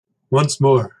once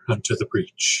more unto the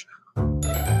breach.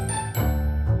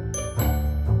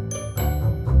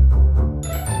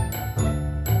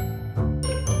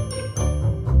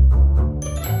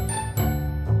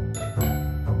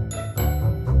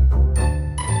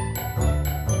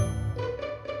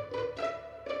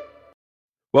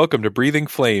 Welcome to Breathing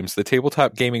Flames, the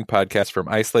tabletop gaming podcast from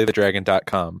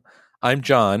iSlayTheDragon.com. I'm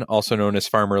John, also known as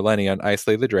Farmer Lenny on I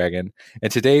Slay the Dragon,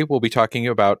 and today we'll be talking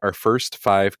about our first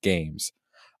 5 games.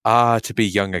 To be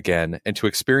young again, and to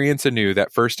experience anew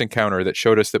that first encounter that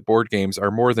showed us that board games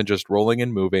are more than just rolling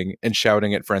and moving and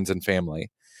shouting at friends and family.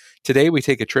 Today we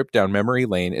take a trip down memory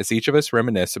lane as each of us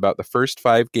reminisce about the first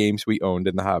 5 games we owned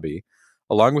in the hobby.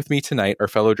 Along with me tonight are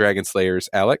fellow Dragon Slayers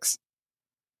Alex.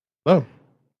 Hello.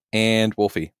 And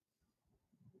Wolfie.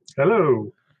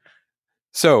 Hello.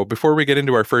 So, before we get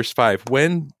into our first 5,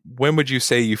 when would you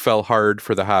say you fell hard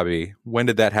for the hobby? When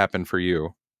did that happen for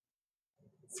you?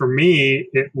 For me,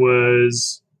 it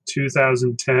was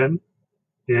 2010,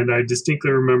 and I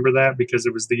distinctly remember that because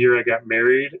it was the year I got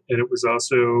married, and it was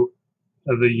also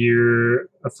the year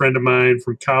a friend of mine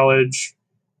from college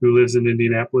who lives in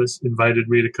Indianapolis invited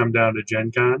me to come down to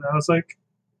Gen Con. I was like,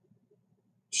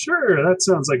 sure, that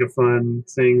sounds like a fun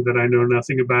thing that I know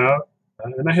nothing about.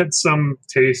 And I had some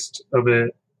taste of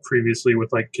it previously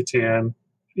with like Catan.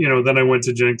 Then I went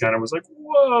to Gen Con and was like,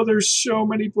 whoa, there's so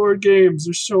many board games.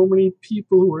 There's so many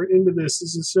people who are into this.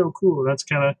 This is so cool. That's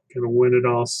kind of when it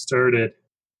all started.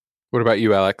 What about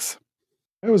you, Alex?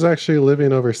 I was actually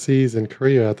living overseas in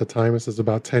Korea at the time. This is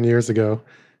about 10 years ago.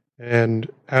 And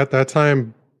at that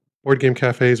time, board game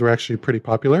cafes were actually pretty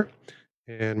popular.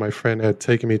 And my friend had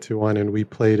taken me to one, and we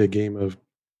played a game of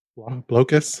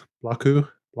Blokus.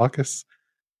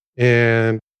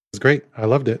 And it was great. I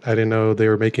loved it. I didn't know they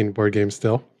were making board games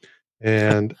still.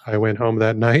 And I went home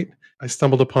that night. I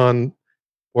stumbled upon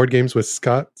Board Games with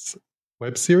Scott's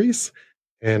web series,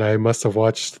 and I must have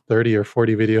watched 30 or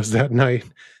 40 videos that night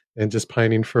and just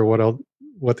pining for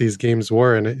what these games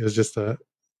were. And it was just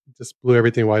blew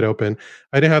everything wide open.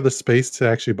 I didn't have the space to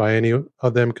actually buy any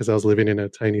of them because I was living in a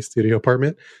tiny studio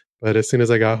apartment. But as soon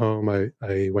as I got home,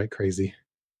 I went crazy.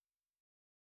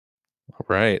 All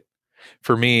right.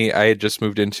 For me, I had just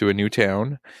moved into a new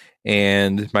town,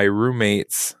 and my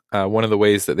roommates, one of the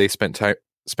ways that they spent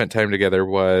time together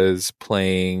was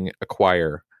playing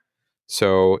Acquire.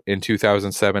 So in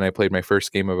 2007, I played my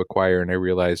first game of Acquire, and I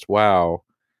realized, wow,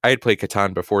 I had played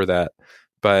Catan before that,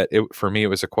 but for me, it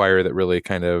was Acquire that really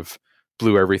kind of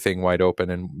blew everything wide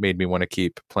open and made me want to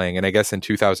keep playing. And I guess in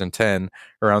 2010,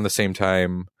 around the same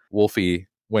time Wolfie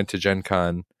went to Gen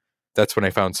Con, that's when I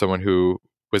found someone who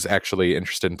was actually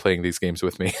interested in playing these games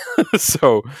with me.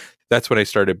 So that's when I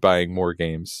started buying more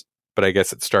games. But I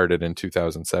guess it started in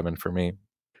 2007 for me.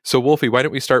 So Wolfie, why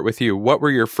don't we start with you? What were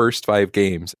your first 5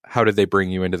 games? How did they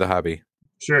bring you into the hobby?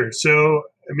 Sure. So,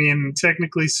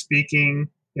 technically speaking,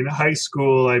 in high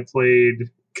school, I played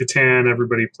Catan.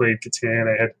 Everybody played Catan.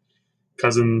 I had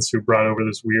cousins who brought over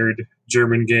this weird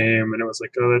German game, and it was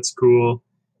like, oh, that's cool.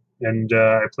 And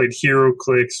I played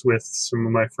HeroClix with some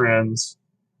of my friends.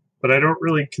 But I don't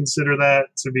really consider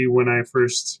that to be when I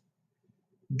first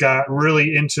got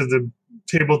really into the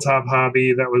tabletop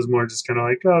hobby. That was more just kind of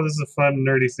like, oh, this is a fun,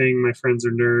 nerdy thing. My friends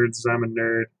are nerds. I'm a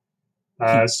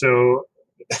nerd. So,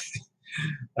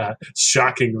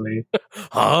 shockingly,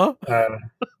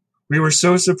 we were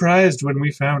so surprised when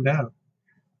we found out.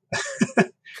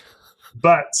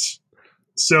 But,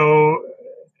 so,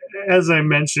 as I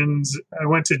mentioned, I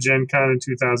went to Gen Con in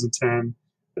 2010.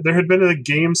 There had been a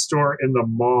game store in the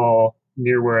mall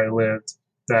near where I lived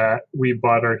that we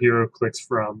bought our HeroClix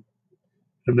from.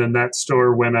 And then that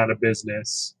store went out of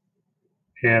business.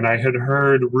 And I had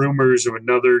heard rumors of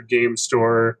another game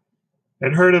store.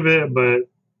 I'd heard of it, but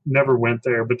never went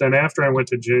there. But then after I went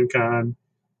to Gen Con,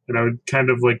 and I kind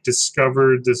of like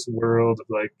discovered this world of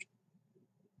like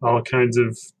all kinds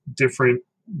of different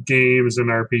games and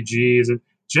RPGs. And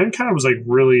Gen Con was like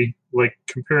really like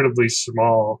comparatively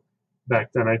small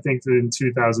back then. I think that in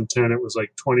 2010 it was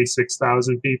like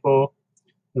 26,000 people,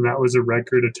 and that was a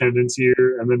record attendance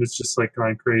year. And then it's just like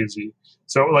gone crazy.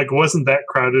 So like it wasn't that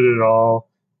crowded at all.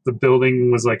 The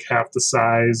building was like half the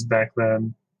size back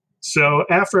then. So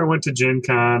after I went to Gen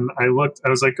Con, I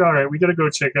was like, all right, we got to go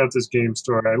check out this game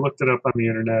store. I looked it up on the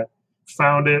internet,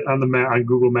 found it on on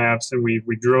Google Maps, and we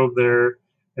drove there.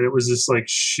 And it was this like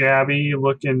shabby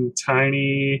looking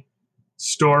tiny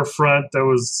storefront that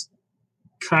was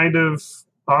kind of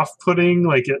off-putting.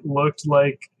 Like it looked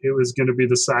like it was going to be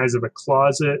the size of a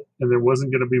closet, and there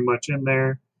wasn't going to be much in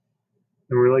there.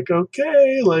 And we're like,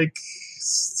 okay, like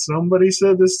somebody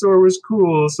said this store was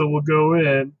cool, so we'll go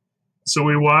in. So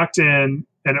we walked in,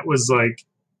 and it was like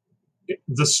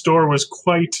the store was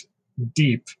quite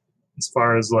deep as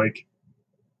far as like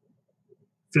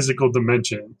physical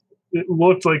dimension. It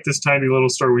looked like this tiny little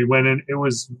store we went in. It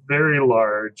was very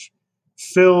large,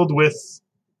 filled with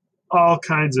all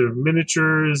kinds of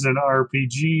miniatures and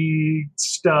RPG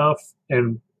stuff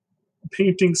and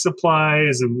painting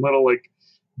supplies and little like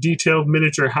detailed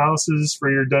miniature houses for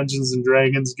your Dungeons and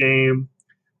Dragons game.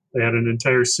 They had an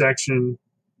entire section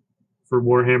for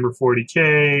Warhammer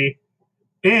 40K.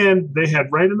 And they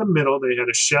had right in the middle, they had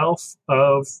a shelf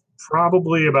of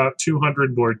probably about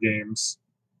 200 board games.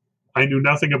 I knew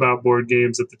nothing about board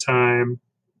games at the time.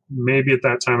 Maybe at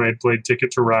that time I had played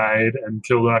Ticket to Ride and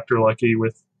Kill Dr. Lucky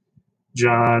with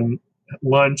John at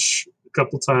lunch a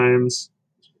couple times.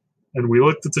 And we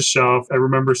looked at the shelf. I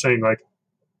remember saying, like,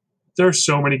 there are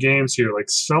so many games here. Like,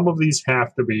 some of these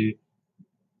have to be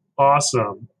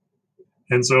awesome.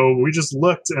 And so we just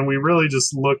looked, and we really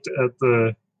just looked at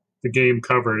the game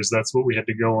covers. That's what we had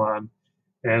to go on.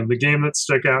 And the game that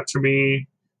stuck out to me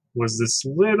was this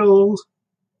little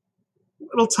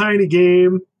tiny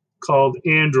game called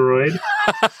Android.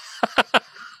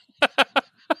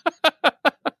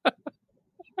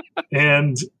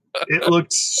 And it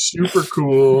looked super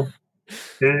cool.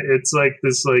 It's like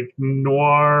this like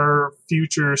noir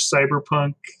future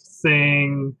cyberpunk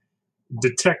thing,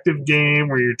 detective game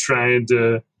where you're trying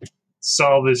to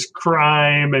solve this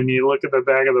crime, and you look at the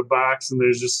back of the box and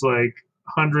there's just like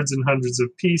hundreds and hundreds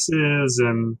of pieces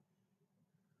and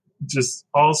just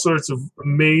all sorts of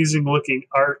amazing looking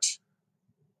art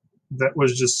that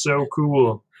was just so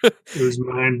cool. It was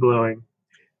mind blowing.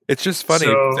 It's just funny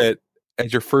that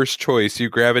as your first choice, you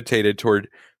gravitated toward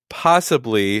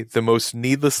possibly the most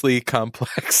needlessly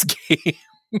complex game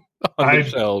on the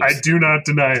shelves. I do not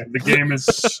deny it. The game is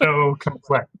so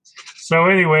complex. So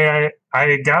anyway,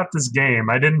 I got this game.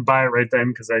 I didn't buy it right then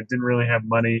because I didn't really have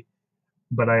money,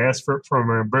 but I asked for it for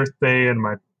my birthday, and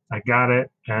I got it,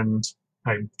 and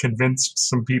I convinced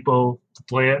some people to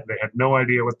play it. They had no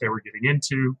idea what they were getting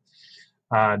into.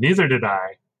 Neither did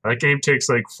I. That game takes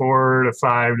like 4 to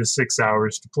 5 to 6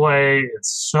 hours to play. It's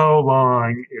so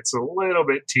long. It's a little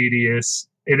bit tedious.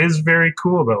 It is very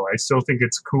cool, though. I still think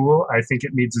it's cool. I think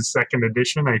it needs a second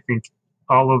edition. I think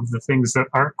all of the things that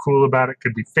aren't cool about it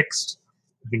could be fixed.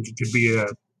 I think it could be a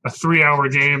 3-hour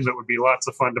game that would be lots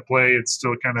of fun to play and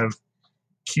still kind of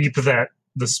keep the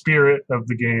spirit of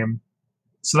the game.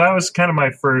 So that was kind of my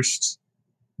first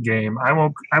game. I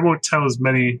won't tell as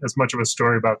much of a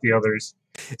story about the others.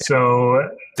 So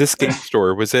this game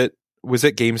store, was it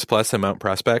Games Plus in Mount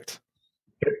Prospect?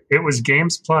 It was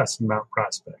Games Plus in Mount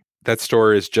Prospect. That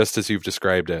store is just as you've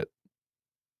described it.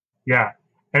 Yeah.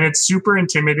 And it's super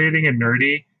intimidating and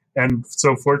nerdy. And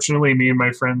so fortunately, me and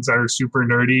my friends are super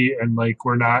nerdy, and like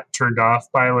we're not turned off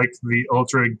by like the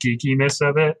ultra geekiness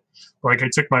of it. Like I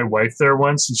took my wife there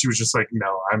once, and she was just like,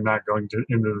 "No, I'm not going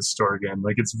into the store again."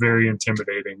 Like it's very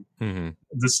intimidating. Mm-hmm.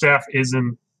 The staff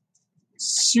isn't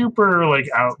super like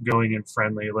outgoing and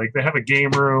friendly. Like they have a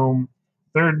game room.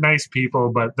 They're nice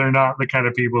people, but they're not the kind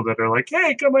of people that are like,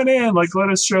 "Hey, come on in. Like let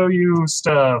us show you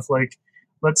stuff. Like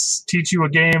let's teach you a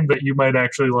game that you might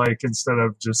actually like," instead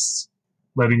of just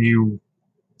letting you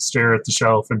stare at the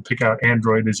shelf and pick out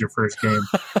Android as your first game.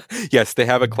 Yes, they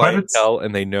have a clientele,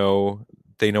 and they know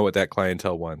what that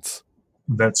clientele wants.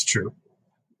 That's true.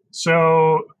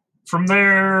 So from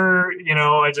there,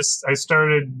 I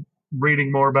started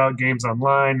reading more about games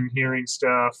online and hearing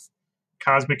stuff.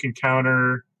 Cosmic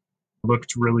Encounter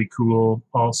looked really cool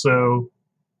also,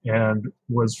 and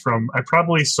I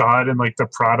probably saw it in like the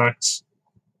product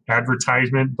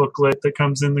advertisement booklet that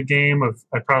comes in the game.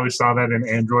 I probably saw that in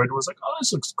Android and was like, "Oh,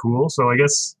 this looks cool." So I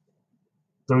guess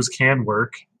those can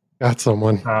work. Got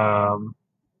someone.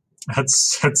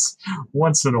 That's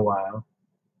once in a while.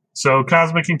 So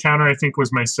Cosmic Encounter, I think,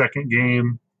 was my second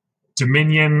game.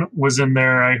 Dominion was in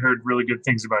there. I heard really good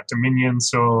things about Dominion,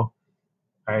 so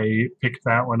I picked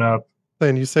that one up.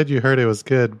 And you said you heard it was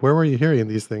good. Where were you hearing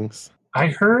these things? I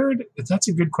heard, that's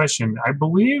a good question. I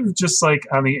believe just like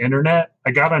on the internet.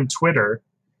 I got on Twitter,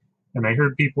 and I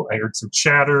heard some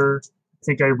chatter. I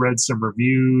think I read some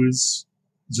reviews,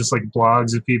 just like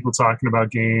blogs of people talking about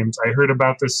games. I heard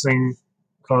about this thing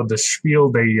called the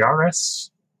Spiel des Jahres,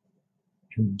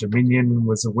 and Dominion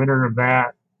was a winner of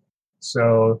that.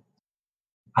 So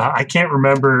I can't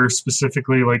remember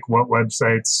specifically like what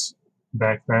websites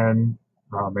back then.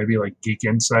 Maybe like Geek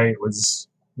Insight was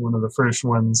one of the first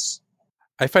ones.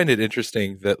 I find it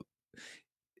interesting that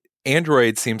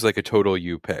Android seems like a total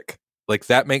you pick. Like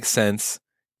that makes sense.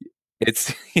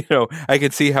 It's, I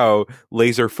can see how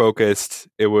laser focused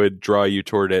it would draw you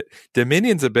toward it.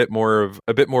 Dominion's a bit more of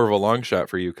a long shot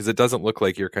for you because it doesn't look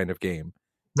like your kind of game.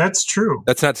 That's true.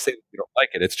 That's not to say that you don't like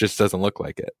it. It just doesn't look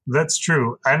like it. That's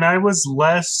true. And I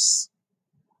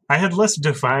had less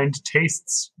defined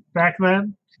tastes back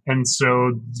then. And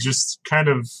so just kind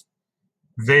of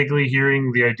vaguely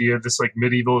hearing the idea of this like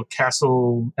medieval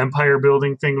castle empire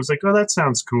building thing was like, oh, that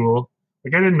sounds cool.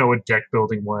 Like I didn't know what deck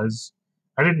building was.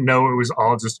 I didn't know it was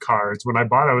all just cards. When I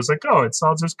bought it, I was like, oh, it's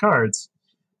all just cards.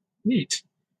 Neat.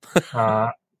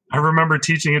 I remember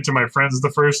teaching it to my friends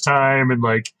the first time and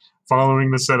like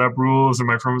following the setup rules. And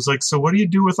my friend was like, so what do you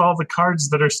do with all the cards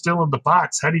that are still in the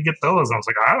box? How do you get those? I was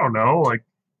like, I don't know. Like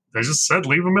they just said,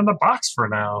 leave them in the box for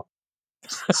now.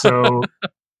 So,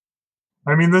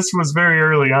 I mean, this was very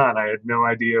early on. I had no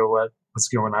idea what was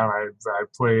going on. I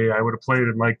would have played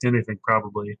and liked anything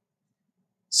probably.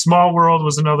 Small World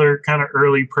was another kind of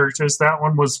early purchase. That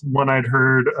one was one I'd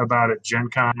heard about at Gen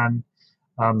Con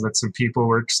that some people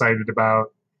were excited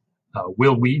about.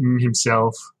 Will Wheaton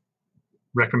himself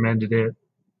recommended it.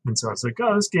 And so I was like,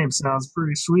 oh, this game sounds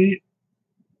pretty sweet.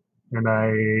 And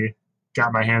I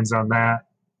got my hands on that.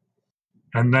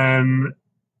 And then,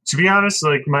 to be honest,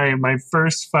 like my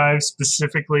first 5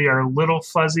 specifically are a little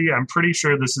fuzzy. I'm pretty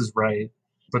sure this is right.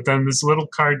 But then this little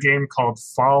card game called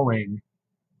Falling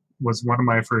was one of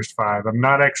my first 5. I'm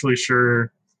not actually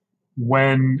sure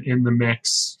when in the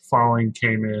mix Falling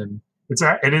came in.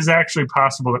 It is actually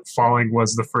possible that Falling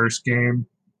was the first game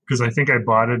because I think I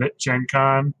bought it at Gen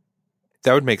Con.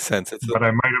 That would make sense. But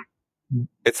I might have.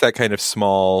 It's that kind of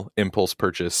small impulse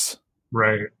purchase.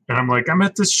 Right. And I'm like, I'm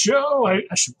at this show. I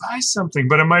should buy something.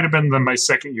 But it might have been my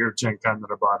second year of Gen Con that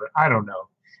I bought it. I don't know.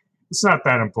 It's not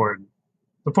that important.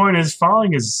 The point is,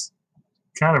 Falling is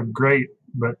kind of great,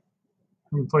 but I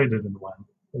haven't played it in a while.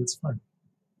 But it's fun.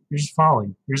 You're just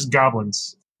falling. You're just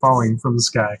goblins falling from the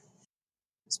sky.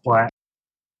 Splat.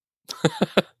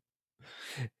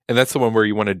 And that's the one where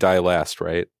you want to die last,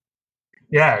 right?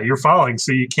 Yeah, you're falling,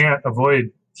 so you can't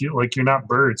avoid. Like you're not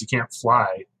birds. You can't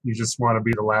fly. You just want to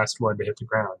be the last one to hit the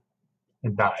ground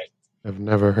and die. I've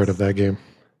never heard of that game.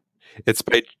 It's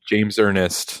by James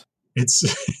Ernest. It's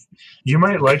you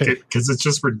might like it because it's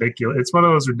just ridiculous. It's one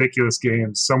of those ridiculous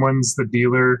games. Someone's the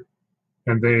dealer,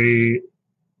 and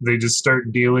they just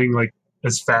start dealing like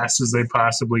as fast as they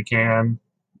possibly can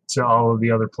to all of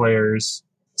the other players.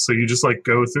 So you just like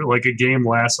go through like a game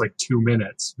lasts like 2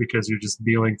 minutes because you're just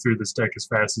dealing through this deck as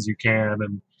fast as you can,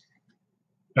 and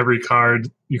every card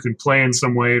you can play in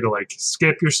some way to like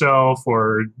skip yourself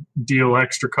or deal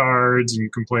extra cards, and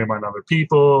you can play them on other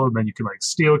people, and then you can like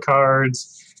steal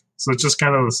cards. So it's just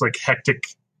kind of this like hectic,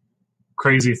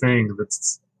 crazy thing that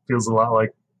feels a lot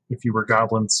like if you were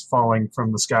goblins falling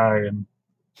from the sky and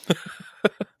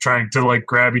trying to like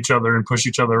grab each other and push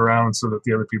each other around so that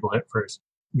the other people hit first.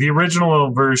 The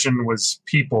original version was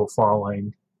people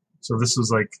falling. So this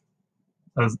was like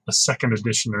a second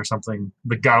edition or something.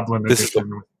 The Goblin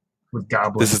edition with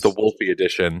goblins. This is the Wolfie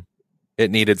edition.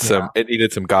 It needed some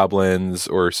goblins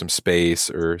or some space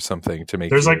or something to make.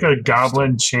 There's like a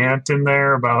goblin chant in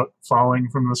there about falling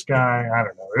from the sky. I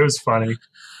don't know. It was funny.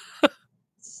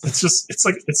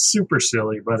 It's super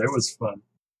silly, but it was fun.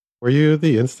 Were you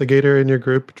the instigator in your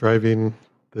group driving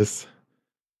this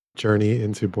journey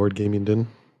into board gaming den?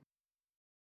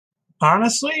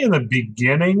 Honestly, in the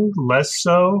beginning, less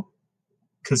so,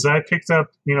 because I picked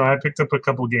up a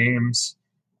couple games.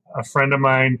 A friend of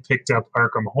mine picked up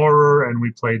Arkham Horror, and we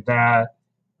played that.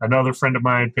 Another friend of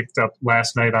mine picked up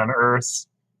Last Night on Earth,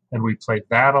 and we played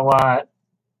that a lot.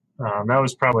 That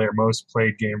was probably our most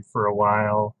played game for a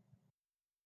while.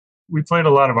 We played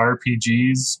a lot of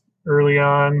RPGs early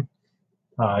on.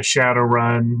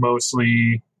 Shadowrun,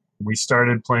 mostly. We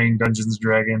started playing Dungeons &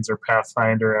 Dragons or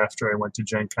Pathfinder after I went to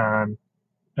Gen Con.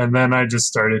 And then I just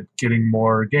started getting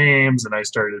more games, and I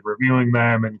started reviewing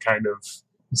them and kind of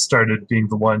started being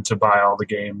the one to buy all the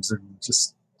games and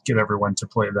just get everyone to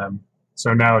play them.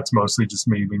 So now it's mostly just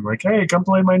me being like, hey, come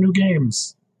play my new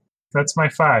games. That's my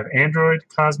 5. Android,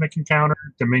 Cosmic Encounter,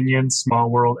 Dominion,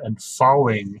 Small World, and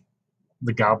Falling,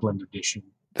 the Goblin Edition.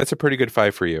 That's a pretty good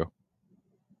 5 for you.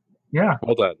 Yeah.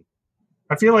 Well done.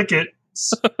 I feel like it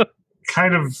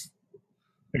kind of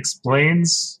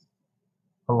explains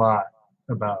a lot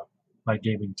about my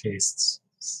gaming tastes.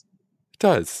 It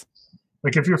does.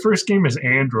 Like if your first game is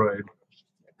Android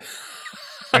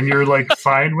and you're like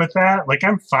fine with that, like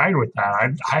I'm fine with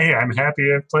that. I'm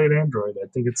happy I've played Android. I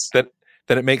think it's then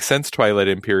it makes sense Twilight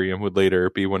Imperium would later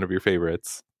be one of your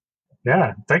favorites.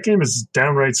 Yeah, that game is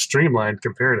downright streamlined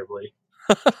comparatively.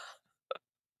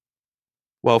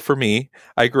 Well, for me,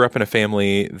 I grew up in a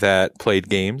family that played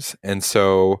games, and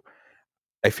so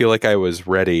I feel like I was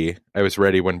ready. I was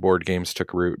ready when board games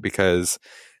took root because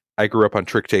I grew up on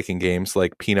trick-taking games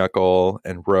like Pinochle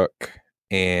and Rook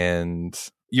and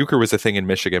euchre was a thing in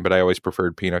Michigan, but I always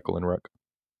preferred pinochle and rook.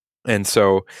 And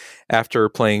so after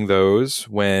playing those,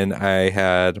 when I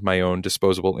had my own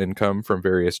disposable income from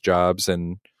various jobs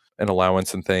and an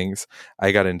allowance and things,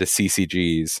 I got into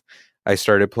CCGs. I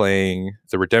started playing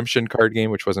the Redemption card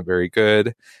game, which wasn't very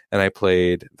good, and I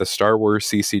played the Star Wars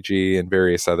CCG and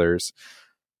various others.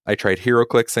 I tried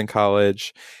HeroClix in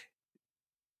college.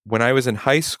 When I was in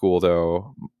high school,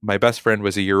 though, my best friend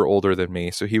was a year older than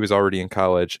me, so he was already in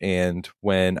college. And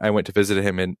when I went to visit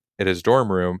him at his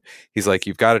dorm room, he's like,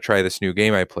 "You've got to try this new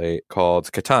game I play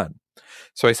called Catan."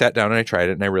 So I sat down and I tried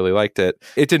it, and I really liked it.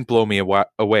 It didn't blow me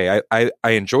away. I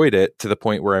enjoyed it to the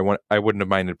point where I wouldn't have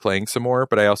minded playing some more,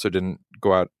 but I also didn't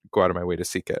go out of my way to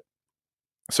seek it.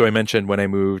 So I mentioned when I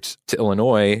moved to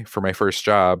Illinois for my first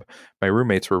job, my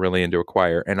roommates were really into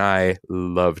Acquire, and I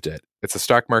loved it. It's a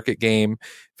stock market game,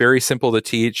 very simple to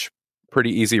teach, pretty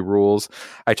easy rules.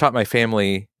 I taught my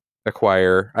family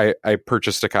Acquire. I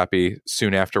purchased a copy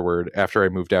soon afterward, after I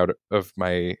moved out of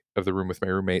the room with my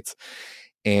roommates,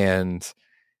 and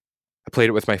I played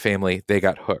it with my family. They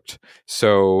got hooked.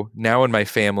 So now in my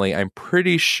family, I'm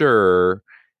pretty sure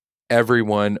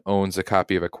everyone owns a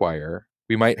copy of Acquire.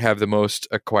 We might have the most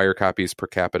Acquire copies per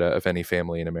capita of any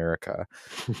family in America.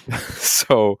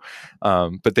 So,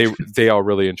 but they all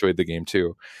really enjoyed the game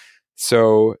too.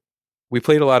 So we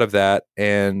played a lot of that,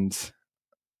 and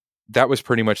that was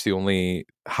pretty much the only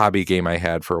hobby game I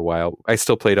had for a while. I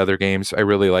still played other games. I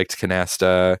really liked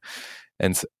Canasta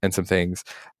and some things.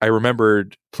 I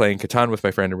remembered playing Catan with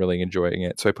my friend and really enjoying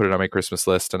it. So I put it on my Christmas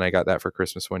list, and I got that for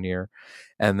Christmas one year.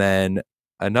 And then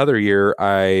another year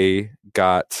I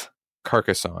got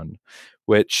Carcassonne,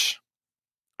 which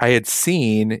I had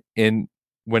seen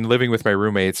when living with my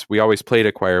roommates. We always played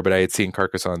Acquire, but I had seen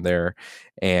Carcassonne there,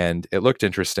 and it looked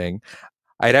interesting.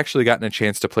 I had actually gotten a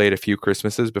chance to play it a few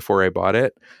Christmases before I bought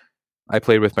it. I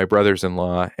played with my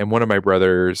brothers-in-law, and one of my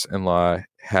brothers-in-law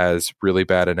has really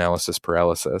bad analysis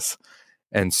paralysis.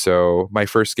 And so my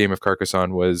first game of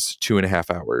Carcassonne was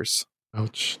 2.5 hours.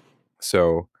 Ouch.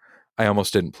 So I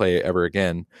almost didn't play it ever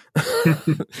again.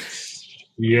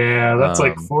 Yeah, that's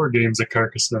like 4 games of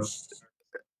Carcassonne.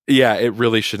 Yeah, it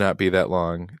really should not be that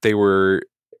long. They were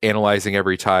analyzing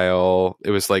every tile.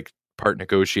 It was like part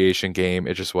negotiation game.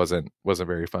 It just wasn't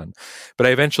very fun. But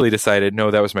I eventually decided, no,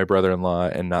 that was my brother-in-law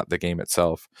and not the game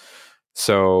itself.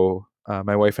 So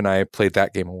my wife and I played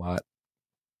that game a lot.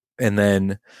 And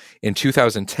then in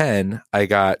 2010, I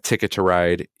got Ticket to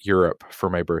Ride Europe for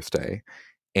my birthday.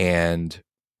 And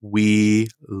we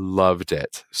loved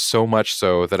it so much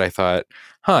so that I thought,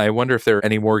 I wonder if there are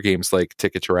any more games like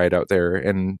Ticket to Ride out there,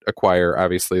 and Acquire,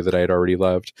 obviously, that I had already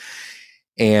loved.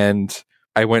 And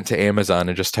I went to Amazon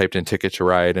and just typed in Ticket to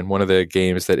Ride, and one of the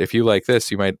games that, if you like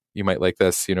this, you might like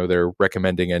this, their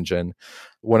recommending engine.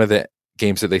 One of the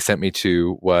games that they sent me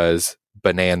to was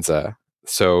Bonanza.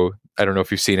 So I don't know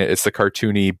if you've seen it. It's the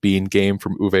cartoony bean game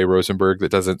from Uwe Rosenberg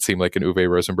that doesn't seem like an Uwe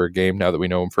Rosenberg game now that we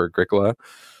know him for Agricola.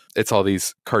 It's all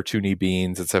these cartoony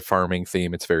beans. It's a farming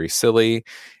theme. It's very silly.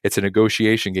 It's a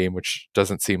negotiation game, which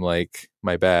doesn't seem like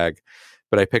my bag.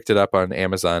 But I picked it up on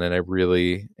Amazon and I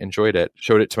really enjoyed it.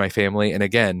 Showed it to my family. And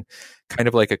again, kind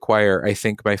of like Acquire, I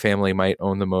think my family might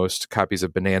own the most copies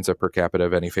of Bonanza per capita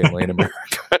of any family in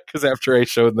America. Because after I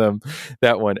showed them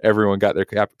that one, everyone got their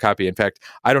copy. In fact,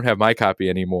 I don't have my copy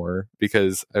anymore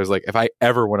because I was like, if I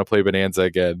ever want to play Bonanza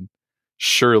again,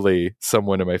 surely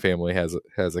someone in my family has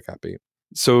a copy.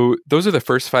 So those are the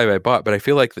first 5 I bought, but I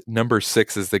feel like number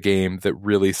 6 is the game that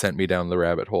really sent me down the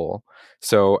rabbit hole.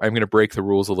 So I'm going to break the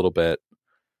rules a little bit,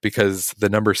 because the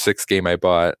number 6 game I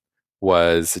bought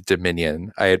was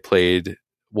Dominion. I had played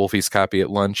Wolfie's copy at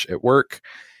lunch at work,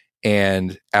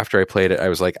 and after I played it, I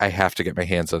was like, I have to get my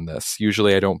hands on this.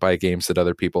 Usually I don't buy games that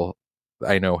other people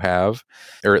I know have,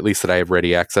 or at least that I have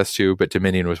ready access to, but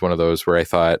Dominion was one of those where I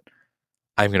thought,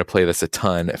 I'm going to play this a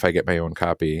ton if I get my own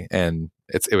copy, and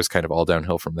it was kind of all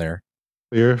downhill from there.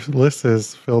 Your list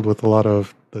is filled with a lot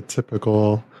of the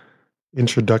typical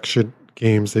introduction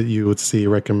games that you would see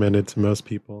recommended to most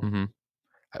people. Mm-hmm.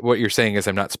 What you're saying is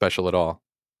I'm not special at all.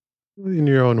 In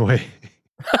your own way.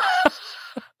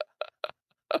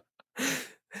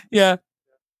 Yeah.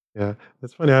 Yeah,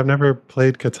 it's funny. I've never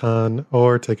played Catan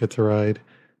or Ticket to Ride.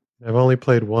 I've only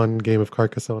played one game of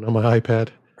Carcassonne on my iPad.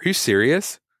 Are you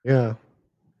serious? Yeah.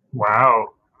 Wow.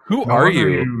 Who No are wonder you?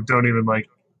 You don't even like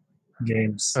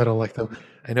games. I don't like them.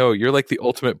 I know, you're like the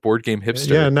ultimate board game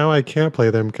hipster. Yeah, now I can't play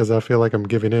them because I feel like I'm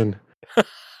giving in.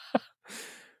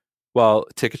 Well,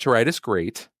 Ticket to Ride is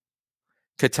great.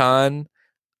 Catan,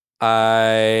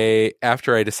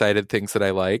 after I decided things that I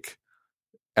like,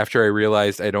 after I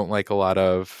realized I don't like a lot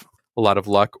of a lot of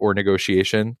luck or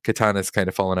negotiation. Catan has kind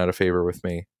of fallen out of favor with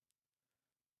me.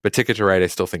 But Ticket to Ride I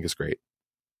still think is great.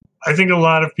 I think a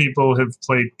lot of people have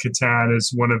played Catan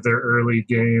as one of their early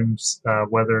games,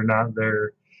 whether or not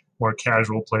they're more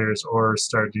casual players or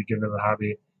started to get into the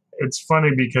hobby. It's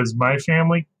funny because my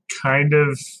family kind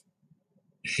of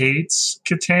hates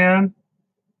Catan,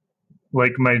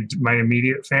 like my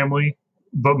immediate family,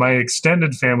 but my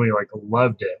extended family like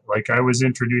loved it. Like I was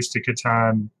introduced to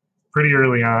Catan pretty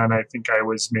early on. I think I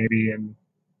was maybe in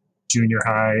junior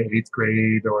high, 8th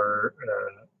grade, or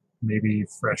maybe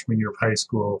freshman year of high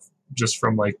school, just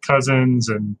from like cousins,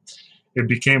 and it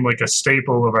became like a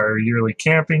staple of our yearly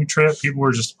camping trip. People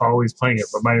were just always playing it,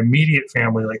 but my immediate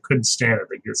family like couldn't stand it.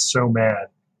 They get so mad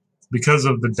because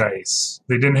of the dice.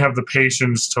 They didn't have the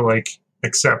patience to like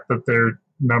accept that their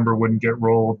number wouldn't get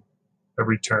rolled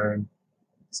every turn,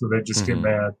 so they just get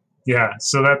mad. Yeah,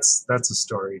 so that's a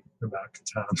story about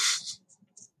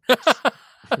Catan.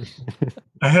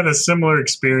 I had a similar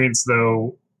experience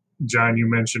though, John. You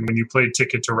mentioned when you played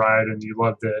Ticket to Ride and you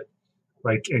loved it,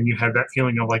 like, and you had that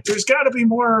feeling of like, there's got to be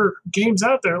more games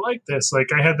out there like this. Like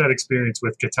I had that experience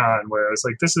with Catan where I was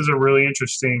like, this is a really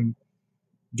interesting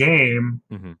game.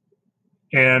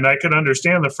 And I could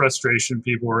understand the frustration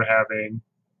people were having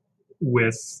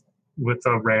with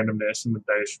the randomness and the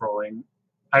dice rolling.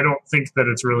 I don't think that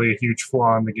it's really a huge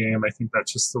flaw in the game. I think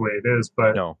that's just the way it is.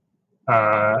 But no.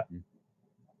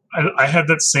 I had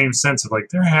that same sense of like,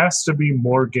 there has to be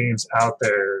more games out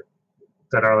there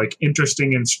that are like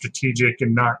interesting and strategic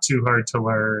and not too hard to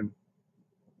learn.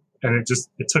 And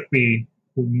it took me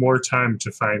more time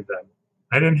to find them.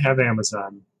 I didn't have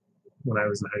Amazon when I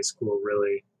was in high school,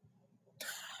 really.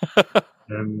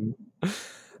 And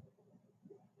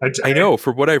I know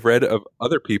from what I've read of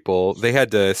other people, they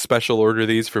had to special order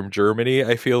these from Germany.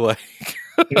 I feel like,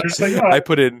 like I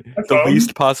put in the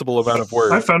least possible amount of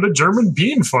work. I found a German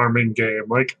bean farming game.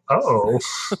 Like, oh.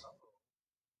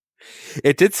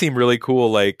 It did seem really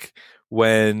cool, like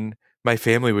when my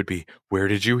family would be, where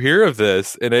did you hear of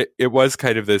this? And it was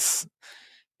kind of this,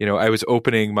 I was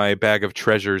opening my bag of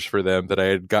treasures for them that I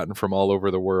had gotten from all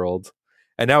over the world.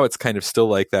 And now it's kind of still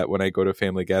like that when I go to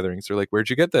family gatherings. They're like, where'd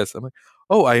you get this? I'm like,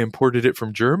 oh, I imported it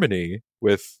from Germany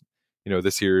with,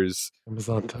 this year's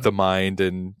Amazon time. The Mind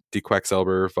and Die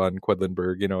Quacksalber von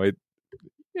Quedlinburg.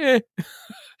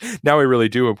 Now I really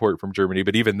do import from Germany,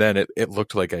 but even then it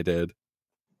looked like I did.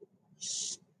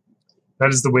 That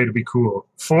is the way to be cool.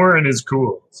 Foreign is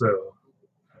cool, so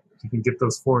you can get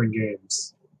those foreign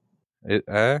games.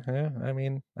 I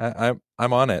mean,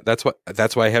 I'm on it. That's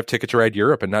why I have Ticket to Ride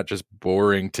Europe and not just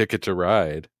boring Ticket to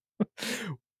Ride.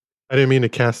 I didn't mean to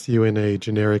cast you in a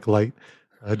generic light,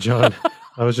 John.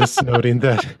 I was just noting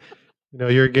that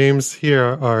your games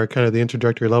here are kind of the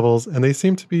introductory levels, and they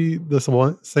seem to be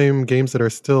the same games that are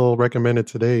still recommended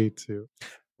today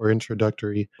for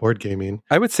introductory board gaming.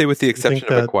 I would say, with the exception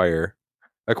of Acquire.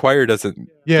 Acquire doesn't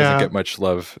get much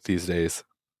love these days.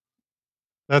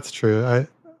 That's true.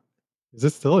 Is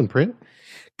it still in print?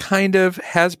 Kind of.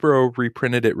 Hasbro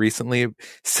reprinted it recently.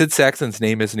 Sid Sackson's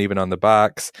name isn't even on the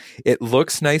box. It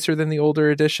looks nicer than the older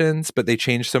editions, but they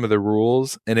changed some of the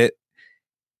rules, and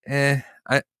I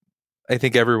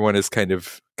think everyone is kind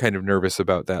of nervous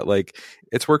about that. Like,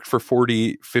 it's worked for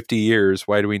 40, 50 years.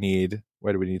 Why do we need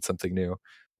something new?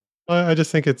 Well, I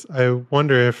just think I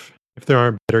wonder if there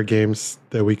aren't better games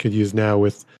that we could use now,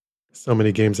 with so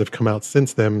many games that have come out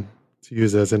since then to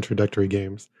use as introductory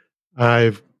games.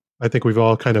 I think we've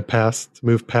all kind of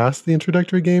moved past the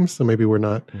introductory games, so maybe we're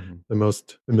not the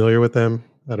most familiar with them.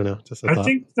 I don't know. Just a thought. I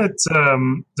think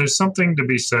that there's something to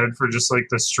be said for just like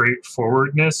the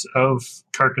straightforwardness of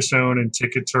Carcassonne and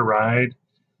Ticket to Ride.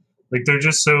 Like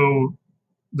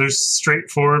they're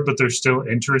straightforward, but they're still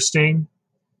interesting.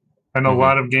 And a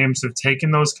lot of games have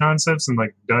taken those concepts and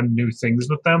like done new things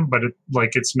with them, but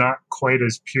it's not quite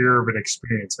as pure of an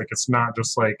experience. Like it's not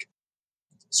just like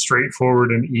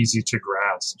straightforward and easy to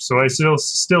grasp. So I still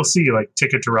see like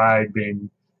Ticket to Ride being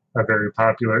a very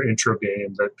popular intro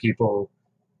game that people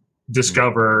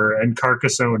discover, and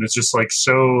Carcassonne is just like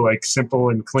so like simple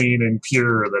and clean and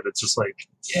pure that it's just like,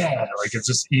 yeah, like it's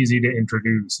just easy to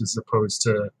introduce, as opposed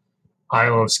to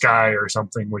Isle of Skye or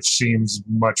something, which seems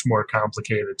much more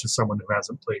complicated to someone who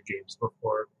hasn't played games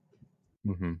before.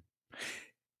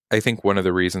 I think one of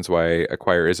the reasons why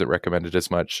Acquire isn't recommended as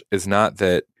much is not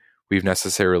that we've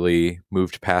necessarily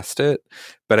moved past it,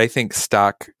 but I think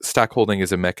stockholding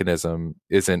as a mechanism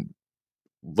isn't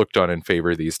looked on in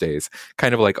favor these days.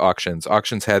 Kind of like auctions.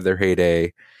 Auctions had their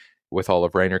heyday with all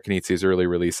of Reiner Knizi's early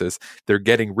releases. They're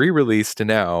getting re-released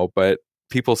now, but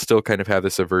people still kind of have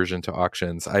this aversion to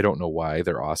auctions. I don't know why.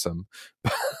 They're awesome.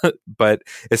 But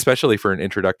especially for an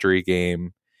introductory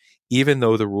game, even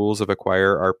though the rules of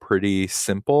Acquire are pretty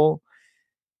simple,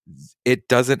 it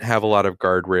doesn't have a lot of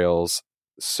guardrails.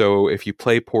 So if you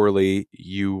play poorly,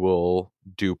 you will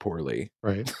do poorly.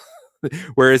 Right.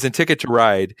 Whereas in Ticket to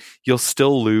Ride, you'll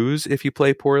still lose if you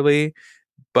play poorly,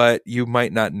 but you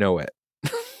might not know it.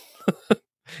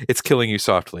 It's killing you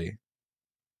softly.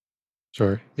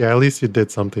 Sure. Yeah, at least you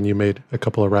did something. You made a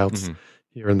couple of routes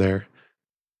here and there.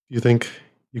 Do you think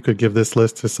you could give this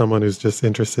list to someone who's just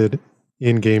interested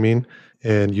in gaming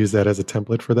and use that as a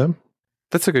template for them?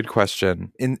 That's a good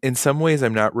question. In some ways,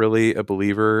 I'm not really a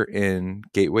believer in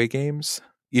gateway games,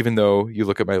 even though you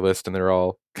look at my list and they're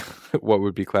all what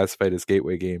would be classified as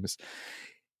gateway games.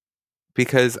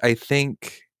 Because I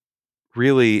think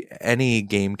really any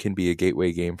game can be a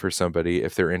gateway game for somebody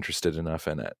if they're interested enough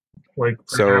in it. Like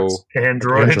perhaps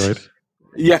Android.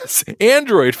 Yes,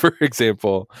 Android, for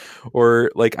example. Or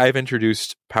like I've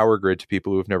introduced Power Grid to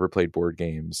people who've never played board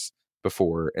games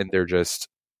before, and they're just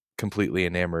completely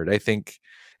enamored. I think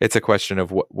it's a question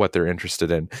of what they're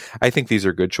interested in. I think these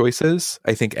are good choices.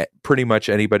 I think pretty much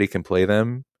anybody can play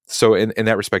them. So in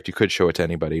that respect, you could show it to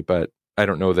anybody, but I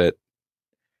don't know that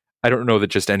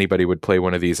just anybody would play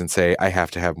one of these and say, I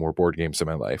have to have more board games in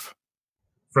my life.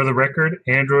 For the record,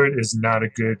 Android is not a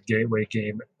good gateway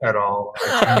game at all.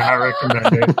 I cannot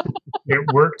recommend it.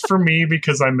 It worked for me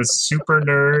because I'm a super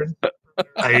nerd.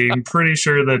 I'm pretty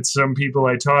sure that some people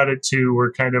I taught it to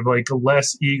were kind of like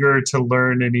less eager to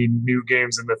learn any new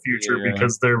games in the future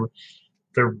because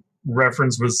their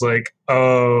reference was like,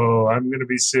 oh, I'm going to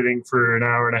be sitting for an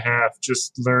hour and a half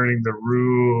just learning the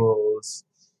rules.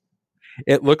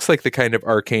 It looks like the kind of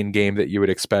arcane game that you would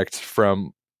expect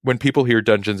from when people hear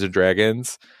Dungeons and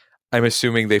Dragons. I'm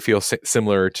assuming they feel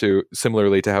similarly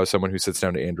to how someone who sits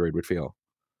down to Android would feel.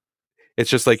 It's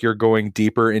just like you're going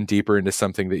deeper and deeper into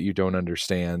something that you don't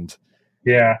understand.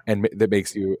 Yeah. And that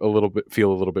makes you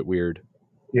feel a little bit weird.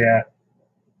 Yeah.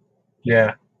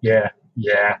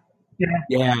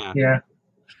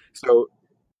 So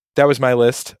that was my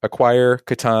list: Acquire,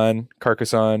 Catan,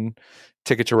 Carcassonne,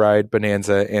 Ticket to Ride,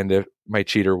 Bonanza, and my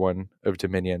cheater one of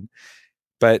Dominion.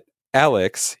 But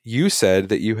Alex, you said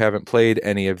that you haven't played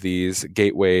any of these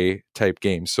gateway type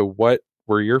games. So what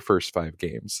were your first 5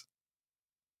 games?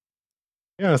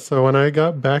 Yeah, so when I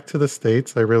got back to the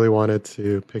States, I really wanted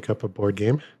to pick up a board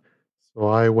game. So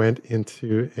I went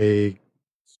into a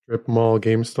strip mall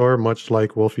game store, much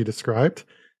like Wolfie described.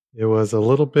 It was a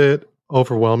little bit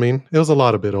overwhelming. It was a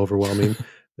lot of bit overwhelming.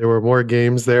 There were more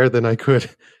games there than I could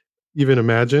even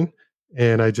imagine.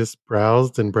 And I just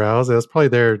browsed and browsed. I was probably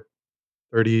there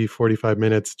 30, 45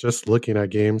 minutes just looking at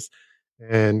games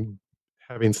and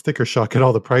having sticker shock at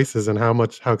all the prices and how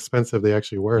expensive they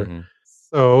actually were. Mm-hmm.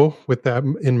 So with that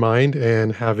in mind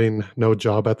and having no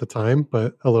job at the time,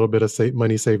 but a little bit of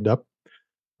money saved up,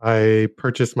 I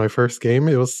purchased my first game.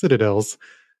 It was Citadels,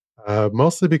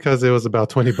 mostly because it was about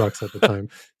 $20 at the time.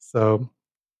 So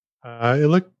it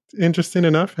looked interesting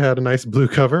enough. It had a nice blue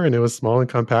cover and it was small and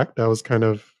compact. That was kind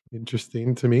of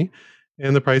interesting to me.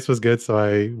 And the price was good, so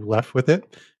I left with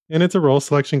it. And it's a role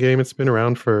selection game. It's been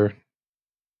around for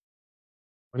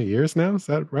 20 years now. Is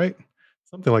that right?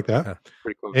 Something like that. Yeah,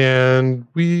 pretty close. And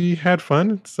we had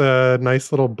fun. It's a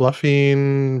nice little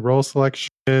bluffing, role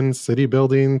selection, city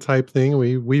building type thing.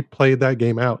 We played that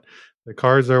game out. The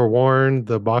cards are worn.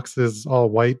 The box is all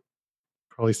white,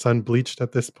 probably sun bleached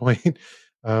at this point.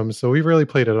 So we really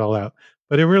played it all out.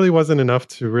 But it really wasn't enough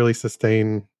to really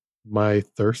sustain my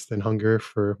thirst and hunger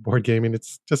for board gaming.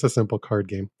 It's just a simple card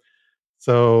game.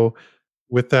 So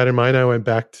with that in mind, I went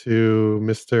back to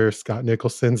Mr. Scott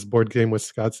Nicholson's Board Game with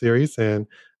Scott series, and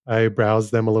I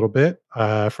browsed them a little bit.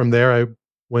 From there, I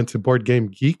went to Board Game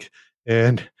Geek,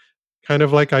 and kind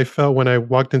of like I felt when I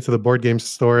walked into the board game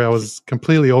store, I was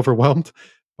completely overwhelmed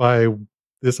by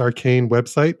this arcane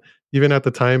website. Even at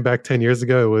the time, back 10 years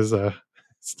ago, it was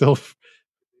still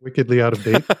wickedly out of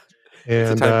date.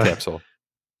 And it's a time capsule.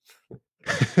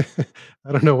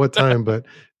 I don't know what time, but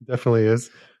it definitely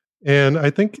is. And I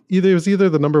think it was either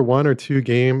the number 1 or 2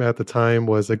 game at the time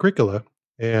was Agricola.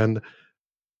 And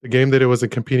the game that it was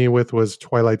competing with was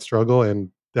Twilight Struggle, and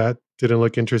that didn't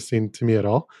look interesting to me at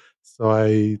all. So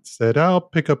I said, I'll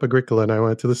pick up Agricola. And I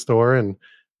went to the store and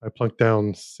I plunked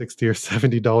down $60 or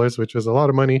 $70, which was a lot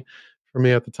of money for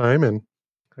me at the time. And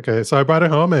okay, so I brought it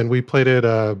home and we played it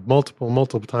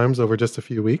multiple times over just a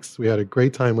few weeks. We had a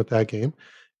great time with that game.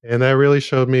 And that really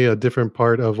showed me a different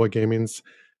part of what games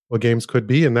could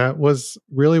be. And that was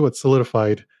really what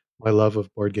solidified my love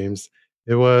of board games.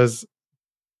 It was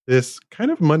this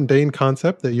kind of mundane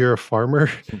concept that you're a farmer,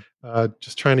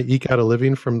 just trying to eke out a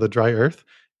living from the dry earth.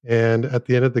 And at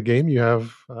the end of the game, you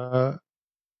have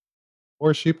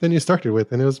more sheep than you started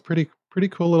with, and it was pretty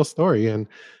cool little story. And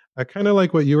I kind of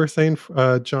like what you were saying,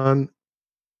 John.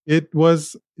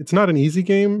 It's not an easy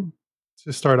game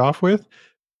to start off with,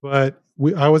 but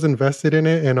I was invested in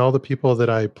it, and all the people that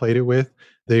I played it with,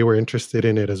 they were interested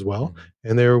in it as well,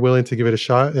 and they were willing to give it a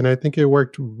shot. And I think it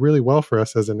worked really well for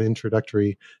us as an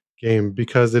introductory game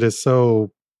because it is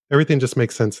so everything just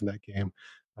makes sense in that game.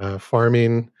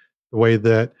 Farming, the way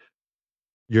that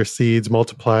your seeds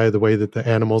multiply, the way that the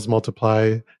animals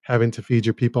multiply, having to feed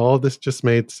your people, all this just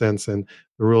made sense, and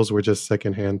the rules were just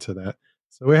secondhand to that.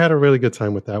 So we had a really good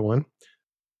time with that one.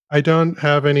 I don't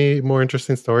have any more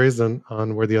interesting stories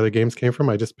on where the other games came from.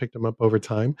 I just picked them up over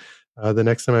time. The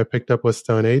next time I picked up was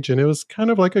Stone Age, and it was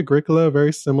kind of like Agricola,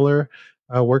 very similar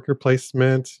worker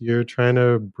placement. You're trying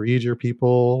to breed your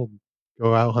people,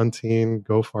 go out hunting,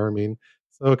 go farming.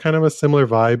 So kind of a similar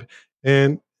vibe.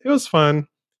 And it was fun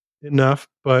enough,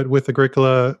 but with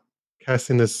Agricola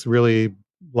casting this really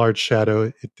large shadow,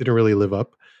 it didn't really live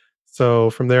up. So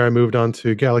from there, I moved on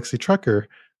to Galaxy Trucker,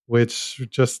 which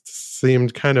just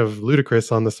seemed kind of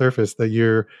ludicrous on the surface that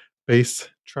you're base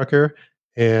trucker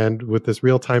and with this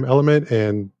real time element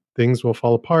and things will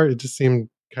fall apart. It just seemed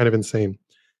kind of insane.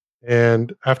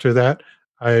 And after that,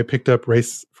 I picked up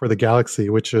Race for the Galaxy,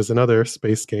 which is another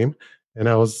space game. And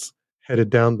I was headed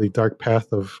down the dark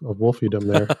path of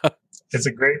Wolfiedom there. It's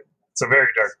a very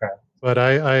dark path. But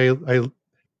I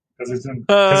because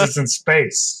it's in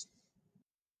space.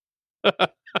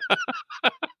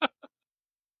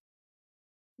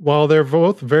 While they're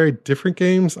both very different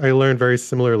games, I learned very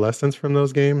similar lessons from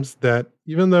those games that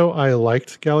even though I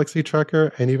liked Galaxy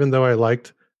Trucker and even though I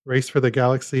liked Race for the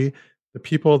Galaxy, the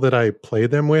people that I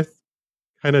played them with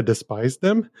kind of despised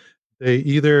them. They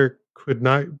either could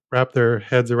not wrap their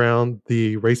heads around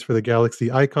the Race for the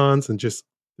Galaxy icons and just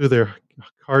threw their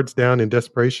cards down in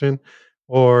desperation,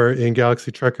 or in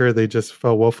Galaxy Trucker, they just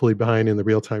fell woefully behind in the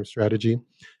real-time strategy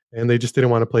and they just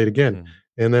didn't want to play it again.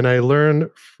 And then I learned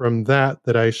from that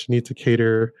I should need to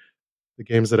cater the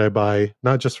games that I buy,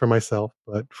 not just for myself,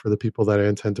 but for the people that I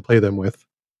intend to play them with.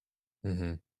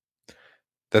 Mm-hmm.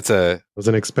 It was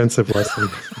an expensive lesson.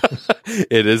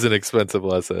 It is an expensive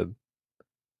lesson.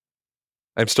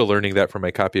 I'm still learning that from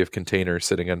my copy of Container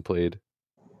sitting unplayed.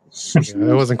 Yeah,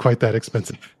 it wasn't quite that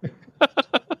expensive.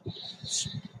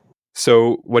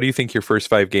 So what do you think your first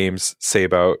 5 games say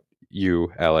about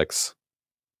you, Alex?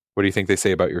 What do you think they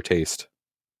say about your taste?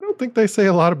 I don't think they say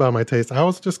a lot about my taste. I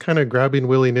was just kind of grabbing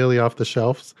willy-nilly off the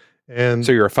shelves. And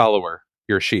so you're a follower.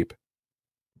 You're a sheep.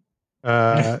 Is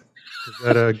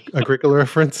that a Agricola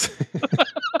reference?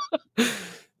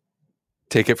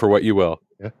 Take it for what you will.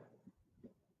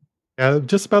 Yeah,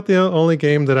 just about the only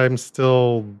game that I'm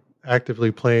still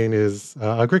actively playing is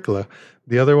Agricola.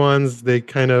 The other ones, they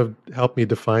kind of help me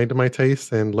define my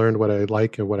tastes and learn what I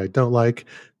like and what I don't like.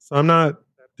 So I'm not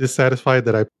dissatisfied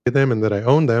that I play them and that I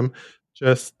own them,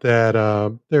 just that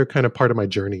they're kind of part of my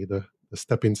journey, the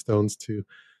stepping stones to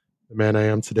the man I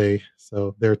am today.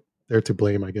 So they're to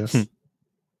blame, I guess.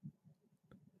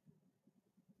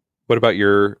 What about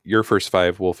your first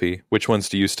 5, Wolfie? Which ones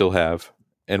do you still have?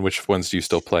 And which ones do you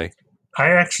still play?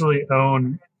 I actually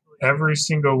own every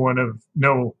single one of...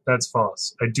 No, that's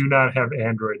false. I do not have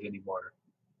Android anymore.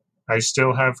 I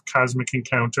still have Cosmic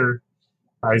Encounter.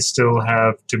 I still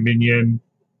have Dominion.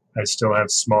 I still have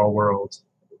Small World.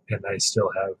 And I still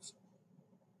have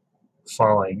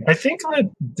Falling. I think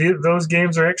that those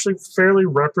games are actually fairly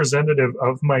representative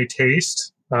of my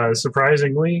taste,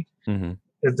 surprisingly. Mm-hmm.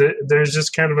 There's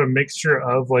just kind of a mixture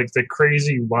of like the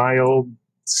crazy, wild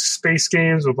space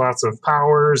games with lots of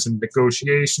powers and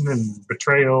negotiation and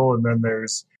betrayal, and then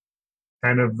there's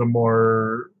kind of the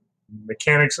more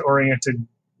mechanics-oriented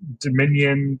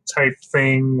Dominion type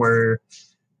thing where,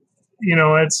 you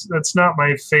know, that's not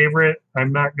my favorite.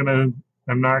 I'm not gonna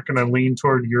lean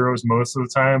toward Euros most of the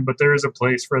time, but there is a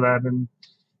place for that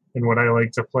in what I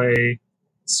like to play.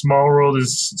 Small World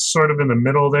is sort of in the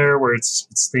middle there, where it's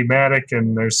thematic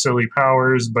and there's silly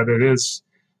powers, but it is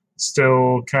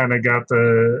still kind of got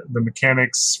the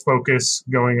mechanics focus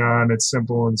going on. It's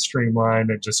simple and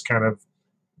streamlined. It just kind of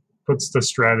puts the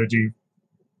strategy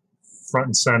front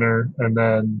and center. And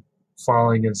then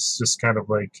Falling is just kind of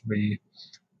like the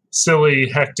silly,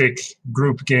 hectic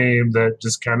group game that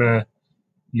just kind of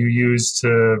you use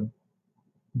to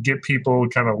get people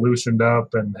kind of loosened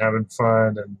up and having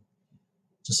fun and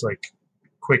just like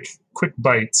quick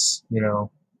bites, you know.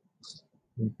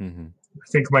 Mm-hmm.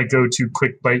 I think my go-to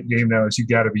quick bite game now is You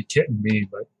Gotta Be Kidding Me,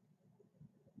 but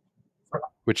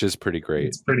which is pretty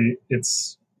great.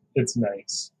 It's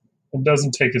nice. It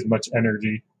doesn't take as much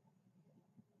energy.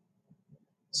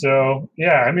 So,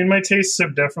 yeah, I mean, my tastes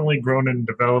have definitely grown and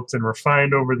developed and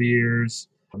refined over the years.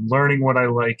 I'm learning what I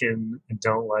like and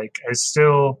don't like.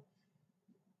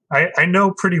 I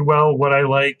know pretty well what I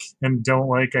like and don't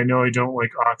like. I know I don't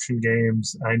like auction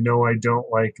games. I know I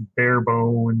don't like bare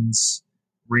bones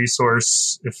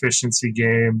resource efficiency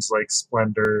games like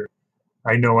Splendor.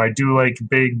 I know I do like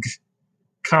big,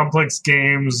 complex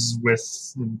games with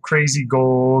crazy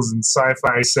goals and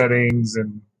sci-fi settings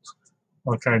and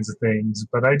all kinds of things.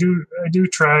 But I do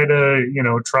try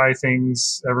to, try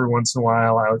things every once in a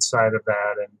while outside of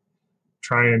that and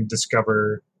try and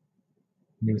discover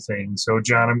new things. So,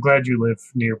 John, I'm glad you live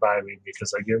nearby me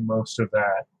because I get most of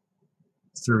that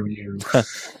through you.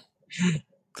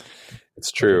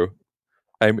 It's true.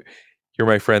 You're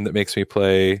my friend that makes me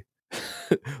play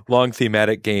long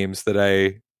thematic games that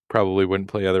I probably wouldn't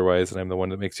play otherwise, and I'm the one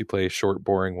that makes you play short,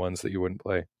 boring ones that you wouldn't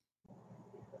play.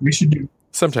 We should do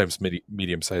sometimes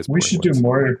medium-sized. We should do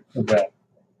more of that.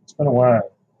 It's been a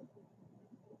while.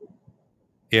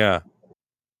 Yeah.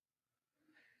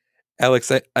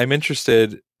 Alex, I'm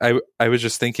interested. I was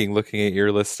just thinking, looking at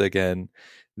your list again,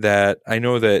 that I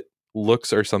know that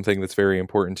looks are something that's very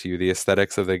important to you, the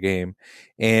aesthetics of the game.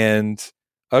 And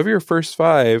of your first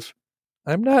 5,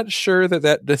 I'm not sure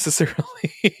that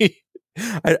necessarily...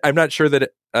 I'm not sure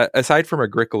that, aside from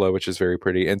Agricola, which is very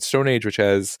pretty, and Stone Age, which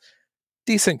has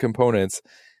decent components,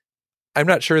 I'm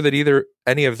not sure that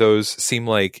any of those seem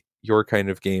like your kind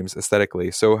of games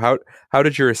aesthetically. So how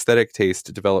did your aesthetic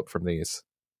taste develop from these?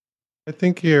 I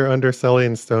think you're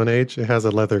underselling Stone Age. It has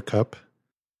a leather cup.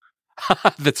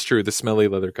 That's true. The smelly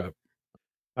leather cup.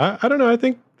 I don't know. I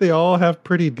think they all have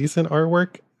pretty decent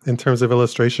artwork in terms of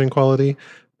illustration quality.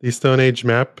 The Stone Age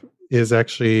map is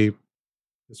actually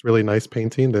this really nice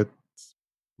painting that's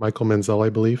Michael Menzel, I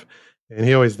believe. And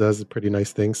he always does pretty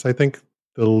nice things. I think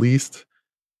the least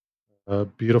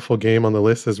beautiful game on the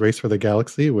list is Race for the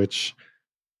Galaxy, which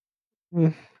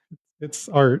it's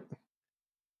art.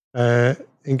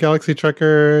 And Galaxy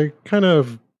Trucker kind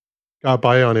of got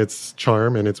by on its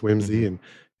charm and its whimsy, and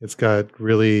it's got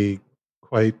really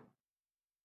quite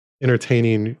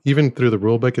entertaining. Even through the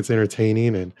rulebook, it's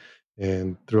entertaining,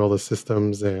 and through all the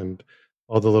systems and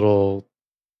all the little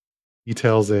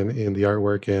details in the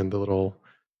artwork and the little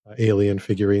alien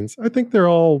figurines. I think they're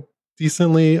all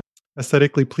decently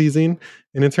aesthetically pleasing.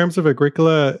 And in terms of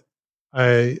Agricola,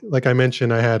 like I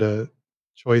mentioned, I had a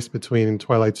choice between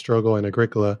Twilight Struggle and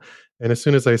Agricola. And as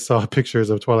soon as I saw pictures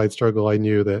of Twilight Struggle, I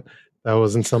knew that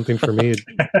wasn't something for me.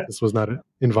 This was not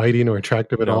inviting or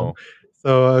attractive at all.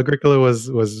 So Agricola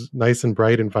was nice and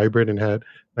bright and vibrant and had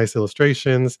nice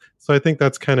illustrations. So I think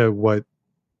that's kind of what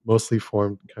mostly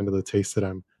formed kind of the taste that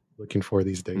I'm looking for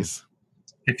these days.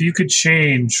 If you could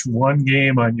change one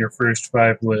game on your first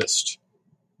 5 list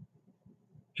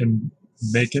and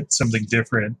make it something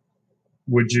different,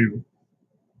 would you?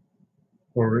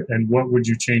 And what would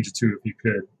you change it to if you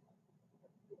could?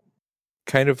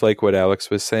 Kind of like what Alex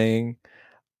was saying.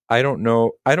 I don't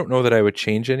know that I would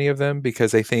change any of them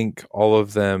because I think all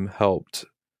of them helped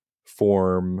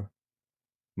form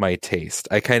my taste.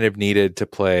 I kind of needed to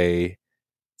play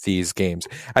these games.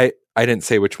 I didn't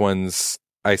say which ones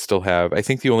I still have. I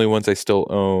think the only ones I still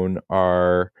own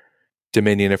are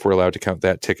Dominion, if we're allowed to count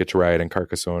that, Ticket to Ride, and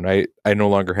Carcassonne. I no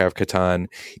longer have Catan.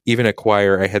 Even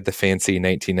Acquire, I had the fancy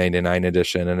 1999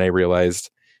 edition, and I realized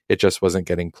it just wasn't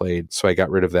getting played. So I got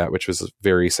rid of that, which was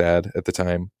very sad at the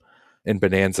time. And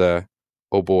Bonanza,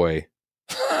 oh boy.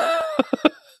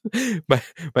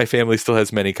 my family still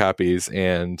has many copies,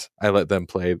 and I let them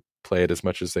play it as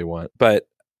much as they want. But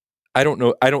I don't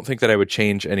know. I don't think that I would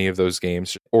change any of those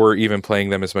games or even playing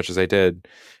them as much as I did,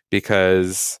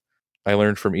 because I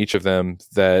learned from each of them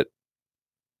that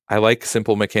I like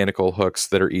simple mechanical hooks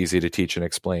that are easy to teach and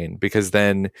explain, because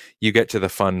then you get to the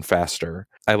fun faster.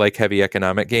 I like heavy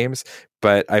economic games,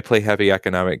 but I play heavy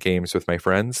economic games with my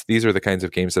friends. These are the kinds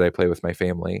of games that I play with my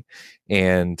family.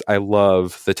 And I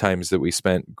love the times that we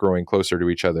spent growing closer to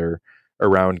each other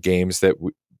around games that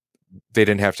they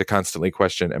didn't have to constantly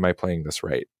question, am I playing this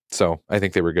right? So I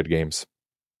think they were good games.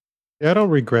 Yeah, I don't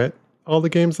regret all the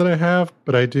games that I have,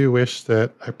 but I do wish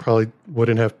that I probably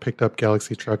wouldn't have picked up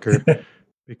Galaxy Trucker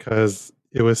because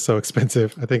it was so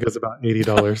expensive. I think it was about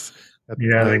 $80 at the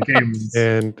time. That game.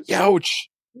 And ouch.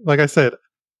 Like I said,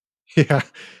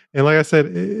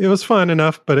 it was fun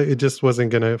enough, but it just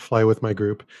wasn't going to fly with my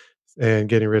group. And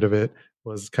getting rid of it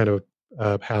was kind of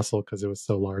a hassle because it was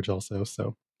so large also.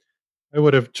 So I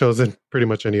would have chosen pretty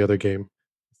much any other game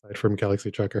aside from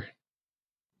Galaxy Trucker.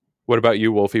 What about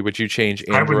you, Wolfie? Would you change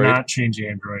Android? I would not change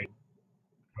Android.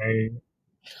 I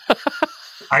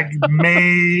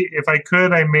may, if I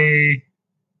could, I might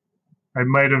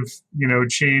have,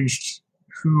 changed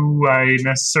who I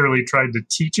necessarily tried to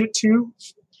teach it to.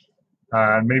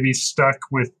 Maybe stuck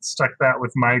that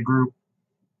with my group,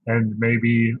 and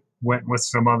maybe went with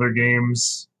some other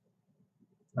games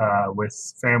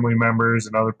with family members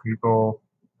and other people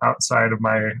outside of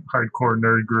my hardcore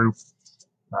nerd group.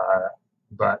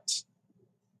 But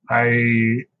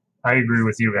I agree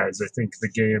with you guys. I think the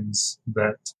games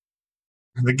that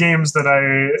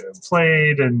I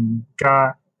played and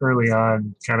got early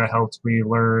on kind of helped me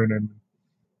learn and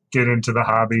get into the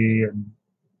hobby and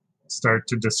start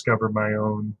to discover my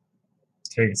own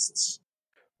tastes.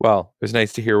 Well, it was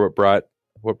nice to hear what brought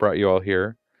you all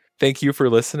here. Thank you for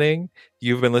listening.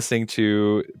 You've been listening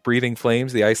to Breathing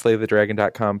Flames, the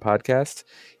ISlayTheDragon.com podcast.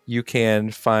 You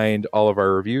can find all of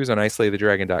our reviews on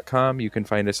ISlayTheDragon.com. You can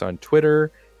find us on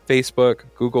Twitter, Facebook,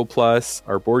 Google+,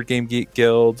 our Board Game Geek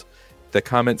Guild, the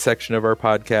comment section of our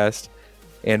podcast.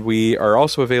 And we are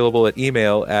also available at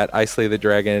email at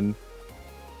ISlayTheDragon.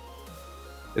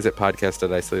 Is it podcast at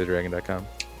ISlayTheDragon.com?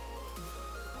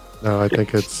 No, I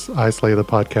think it's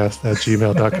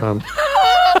ISlayThePodcast@gmail.com.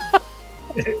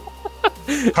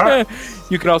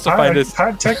 You can also find us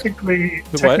technically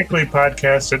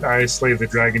podcast at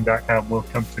ISlayTheDragon.com will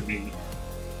come to me,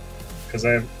 because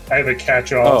I have a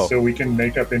catch-all, so we can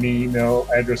make up any email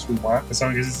address we want as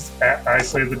long as it's at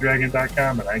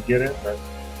ISlayTheDragon.com and I get it. But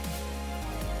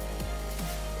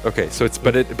okay, so it's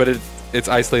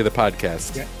Islay the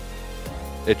Podcast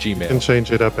at Gmail. You can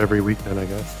change it up every week then, I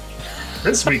guess.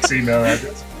 This week's email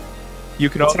address. You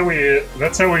can that's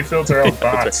how we filter out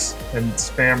bots and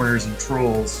spammers and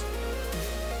trolls.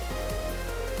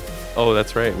 Oh,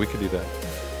 that's right. We could do that.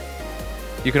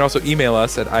 You can also email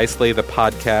us at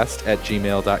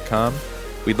islaythepodcast@gmail.com.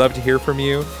 We'd love to hear from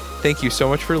you. Thank you so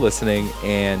much for listening,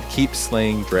 and keep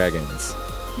slaying dragons.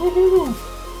 Woohoo!